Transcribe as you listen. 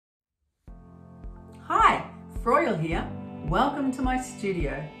Hi, Froyle here. Welcome to my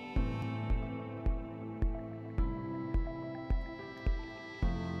studio.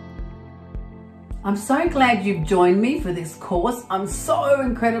 I'm so glad you've joined me for this course. I'm so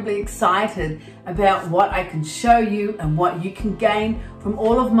incredibly excited about what I can show you and what you can gain from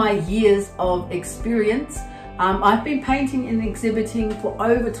all of my years of experience. I've been painting and exhibiting for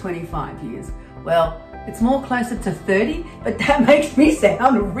over 25 years. Well, it's more closer to 30, but that makes me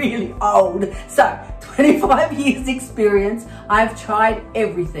sound really old. So 25 years experience, I've tried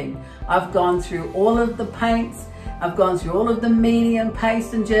everything. I've gone through all of the paints, I've gone through all of the medium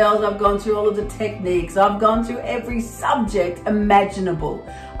paste and gels, I've gone through all of the techniques, I've gone through every subject imaginable.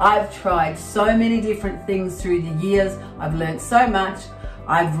 I've tried so many different things through the years. I've learned so much.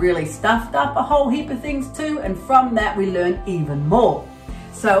 I've really stuffed up a whole heap of things too, and from that we learn even more.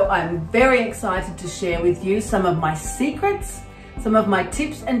 So I'm very excited to share with you some of my secrets, some of my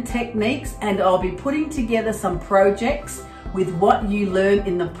tips and techniques, and I'll be putting together some projects with what you learn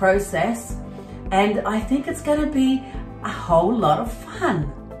in the process. And I think it's going to be a whole lot of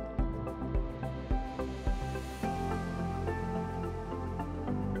fun.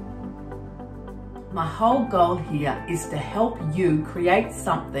 My whole goal here is to help you create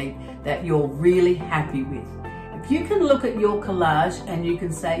something that you're really happy with. If you can look at your collage and you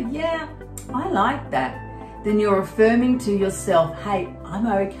can say, yeah, I like that, then you're affirming to yourself, hey, I'm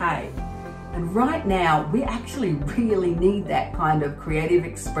okay. And right now, we actually really need that kind of creative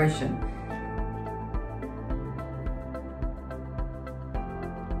expression.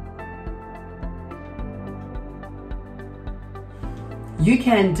 You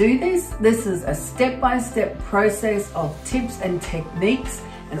can do this. This is a step-by-step process of tips and techniques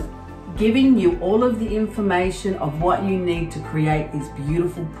and giving you all of the information of what you need to create these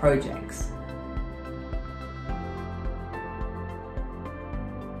beautiful projects.